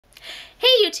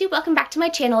YouTube, welcome back to my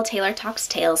channel, Taylor Talks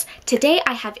Tales. Today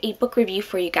I have a book review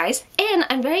for you guys, and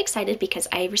I'm very excited because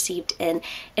I received an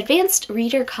advanced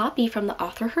reader copy from the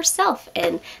author herself,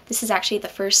 and this is actually the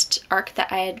first ARC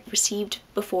that I had received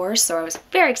before, so I was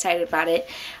very excited about it.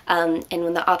 And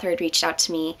when the author had reached out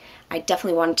to me, I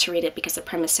definitely wanted to read it because the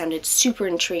premise sounded super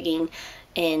intriguing,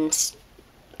 and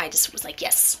I just was like,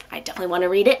 yes, I definitely want to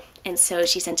read it. And so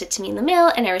she sent it to me in the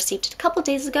mail, and I received it a couple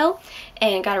days ago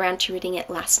and got around to reading it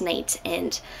last night.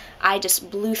 And I just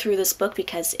blew through this book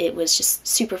because it was just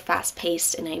super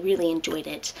fast-paced and I really enjoyed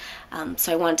it.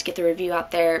 So I wanted to get the review out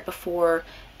there before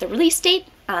the release date.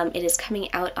 It is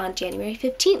coming out on January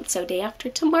 15th, so day after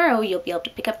tomorrow you'll be able to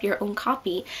pick up your own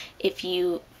copy if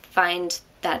you find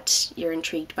that you're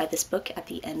intrigued by this book at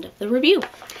the end of the review.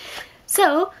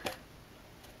 So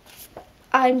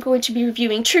I'm going to be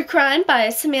reviewing True Crime by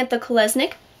Samantha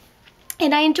Kolesnik,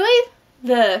 and I enjoy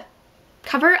the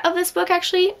cover of this book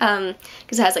actually,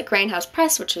 because it has like Grindhouse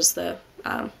Press, which is the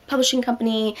publishing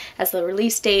company, as the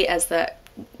release date, as the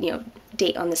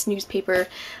date on this newspaper,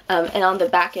 and on the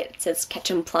back it says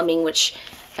Ketchum Plumbing, which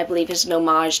I believe is an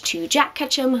homage to Jack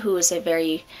Ketchum, who is a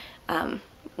very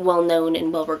well-known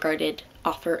and well-regarded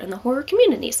author in the horror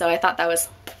community. So I thought that was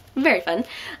very fun.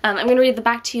 I'm going to read the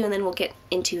back to you and then we'll get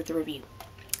into the review.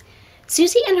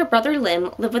 Susie and her brother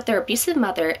Lim live with their abusive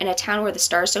mother in a town where the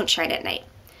stars don't shine at night.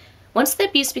 Once the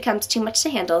abuse becomes too much to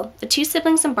handle, the two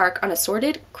siblings embark on a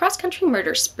sordid, cross-country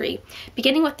murder spree,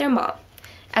 beginning with their mom.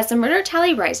 As the murder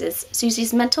tally rises,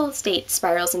 Susie's mental state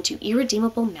spirals into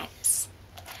irredeemable madness.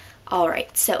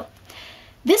 Alright, so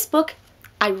this book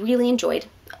I really enjoyed.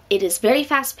 It is very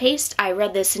fast-paced. I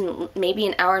read this in maybe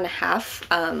an hour and a half.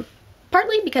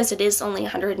 Partly because it is only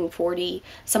 140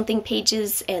 something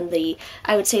pages, and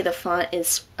I would say the font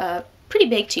is pretty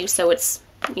big too, so it's,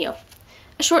 a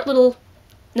short little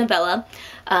novella,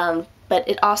 but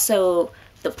it also,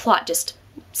 the plot just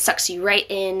sucks you right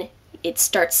in. It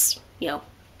starts,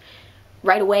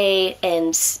 right away,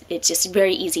 and it's just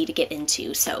very easy to get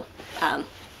into, so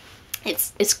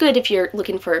it's good if you're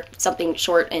looking for something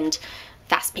short and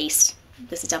fast-paced.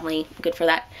 This is definitely good for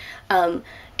that. And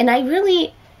I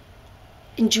really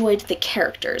enjoyed the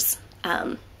characters.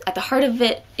 At the heart of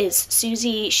it is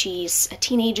Susie. She's a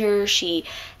teenager. She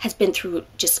has been through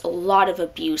just a lot of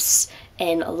abuse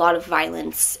and a lot of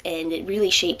violence, and it really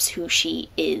shapes who she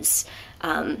is,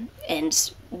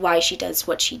 and why she does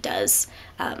what she does,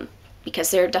 because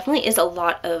there definitely is a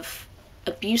lot of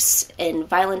abuse and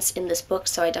violence in this book,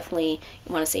 so I definitely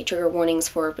want to say trigger warnings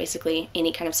for basically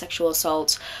any kind of sexual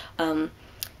assault,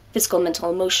 physical, mental,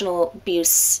 emotional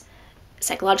abuse,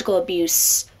 psychological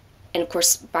abuse, and of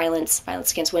course violence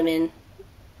against women,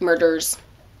 murders,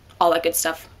 all that good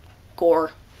stuff,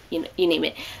 gore, you name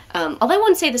it. Although I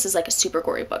wouldn't say this is like a super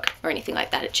gory book or anything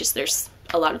like that. It's just there's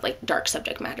a lot of like dark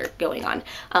subject matter going on.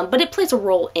 But it plays a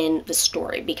role in the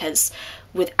story, because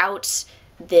without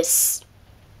this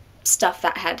stuff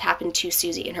that had happened to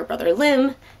Susie and her brother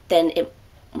Lim, then it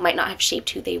might not have shaped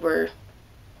who they were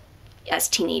as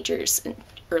teenagers and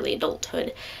early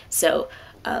adulthood. So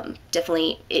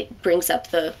definitely it brings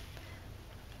up the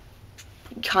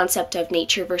concept of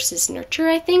nature versus nurture,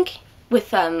 I think,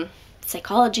 with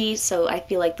psychology, so I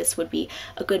feel like this would be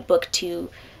a good book to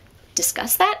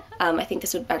discuss that. I think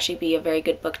this would actually be a very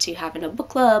good book to have in a book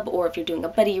club, or if you're doing a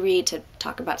buddy read, to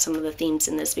talk about some of the themes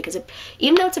in this, because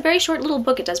even though it's a very short little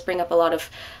book, it does bring up a lot of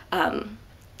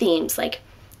themes like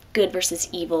good versus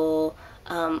evil.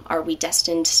 Are we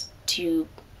destined to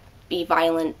be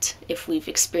violent if we've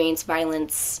experienced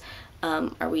violence?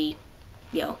 Are we,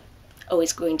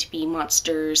 always going to be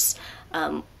monsters?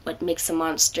 What makes a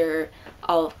monster?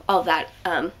 All that.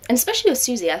 And especially with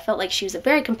Susie, I felt like she was a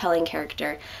very compelling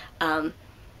character.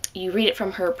 You read it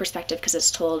from her perspective because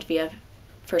it's told via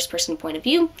first-person point of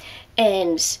view,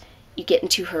 and you get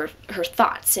into her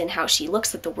thoughts and how she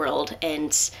looks at the world,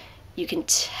 and you can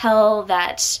tell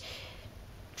that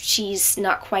she's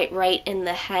not quite right in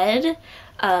the head,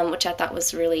 which I thought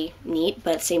was really neat,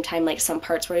 but at the same time, like, some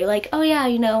parts where you're like, oh yeah,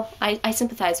 I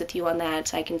sympathize with you on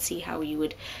that. I can see how you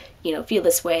would, feel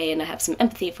this way, and I have some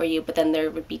empathy for you, but then there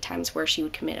would be times where she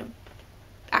would commit an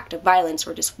act of violence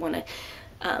or just want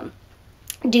to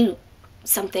do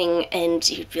something, and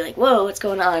you'd be like, whoa, what's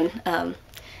going on?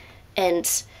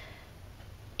 And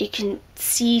you can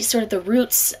see sort of the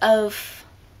roots of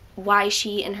why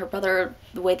she and her brother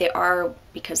the way they are,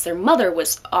 because their mother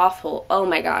was awful. Oh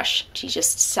my gosh, she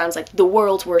just sounds like the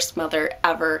world's worst mother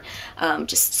ever.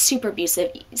 Just super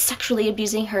abusive, sexually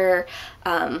abusing her,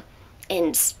 and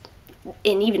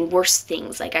even worse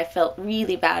things. Like, I felt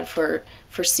really bad for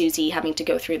Susie having to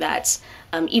go through that,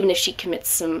 even if she commits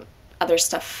some other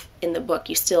stuff in the book,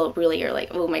 you still really are like,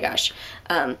 oh my gosh.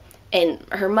 And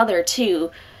her mother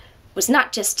too was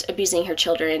not just abusing her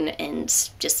children and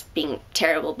just being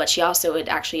terrible, but she also had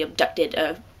actually abducted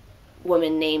a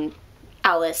woman named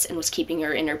Alice and was keeping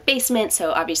her in her basement.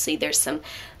 So obviously there's some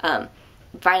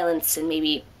violence and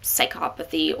maybe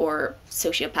psychopathy or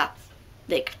sociopathic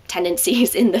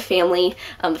tendencies in the family.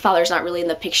 The father's not really in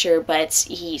the picture, but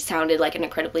he sounded like an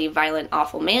incredibly violent,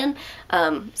 awful man.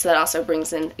 So that also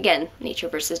brings in, again, nature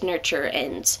versus nurture,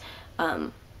 and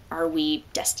are we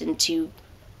destined to,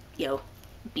 you know,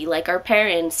 be like our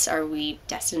parents? Are we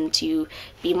destined to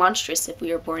be monstrous if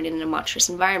we were born in a monstrous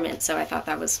environment? So I thought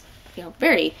that was, you know,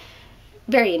 very,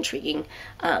 very intriguing.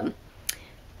 In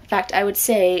fact, I would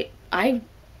say I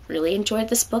really enjoyed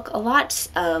this book a lot.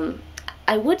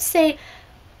 I would say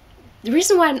the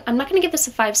reason why I'm not going to give this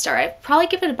a 5-star, I'd probably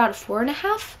give it about a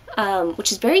 4.5,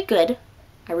 which is very good.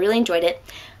 I really enjoyed it.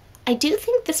 I do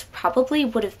think this probably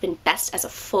would have been best as a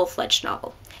full-fledged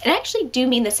novel. And I actually do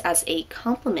mean this as a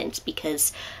compliment,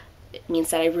 because it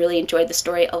means that I really enjoyed the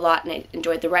story a lot, and I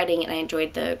enjoyed the writing, and I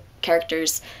enjoyed the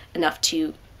characters enough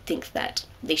to think that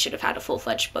they should have had a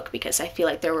full-fledged book, because I feel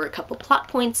like there were a couple plot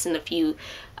points and a few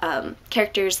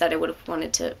characters that I would have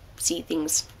wanted to see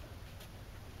things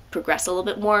progress a little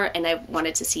bit more, and I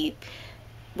wanted to see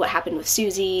what happened with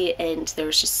Susie, and there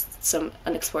was just some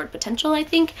unexplored potential, I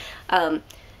think.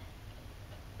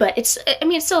 But it's, I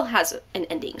mean, it still has an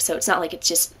ending, so it's not like it's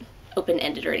just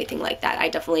open-ended or anything like that. I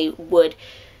definitely would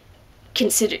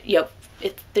consider, you know,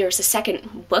 if there's a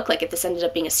second book, like if this ended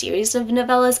up being a series of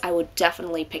novellas, I would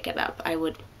definitely pick it up. I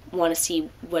would want to see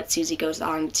what Susie goes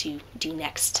on to do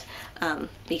next,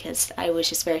 because I was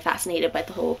just very fascinated by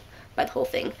the whole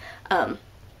thing.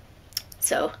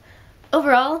 So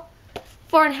overall,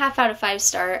 4.5 out of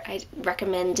 5-star. I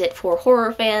recommend it for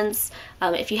horror fans.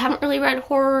 If you haven't really read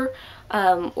horror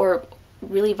or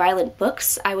really violent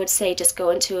books, I would say just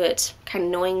go into it kind of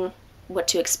knowing what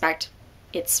to expect.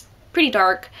 It's pretty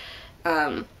dark.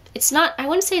 It's not, I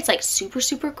wouldn't say it's like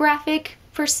super graphic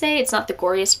per se. It's not the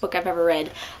goriest book I've ever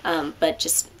read, but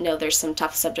just know there's some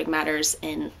tough subject matters,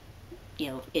 and you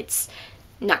know, it's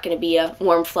not going to be a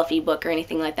warm, fluffy book or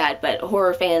anything like that, but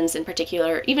horror fans in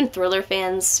particular, even thriller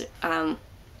fans,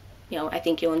 you know, I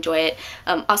think you'll enjoy it.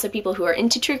 Also people who are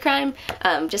into true crime,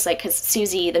 just like, because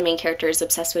Susie, the main character, is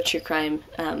obsessed with true crime.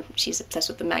 She's obsessed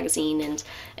with the magazine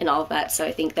and all of that, so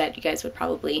I think that you guys would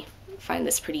probably find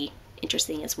this pretty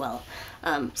interesting as well.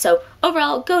 So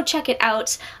overall, go check it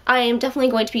out. I am definitely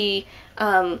going to be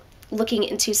looking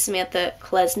into Samantha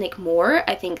Kolesnik more.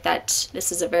 I think that this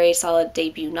is a very solid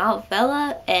debut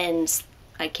novella, and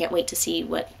I can't wait to see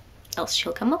what else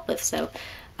she'll come up with. So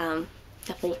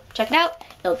definitely check it out.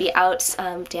 It'll be out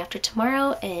day after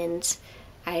tomorrow, and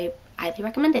I highly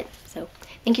recommend it. So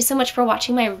thank you so much for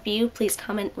watching my review. Please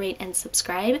comment, rate, and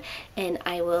subscribe, and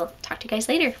I will talk to you guys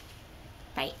later.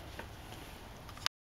 Bye.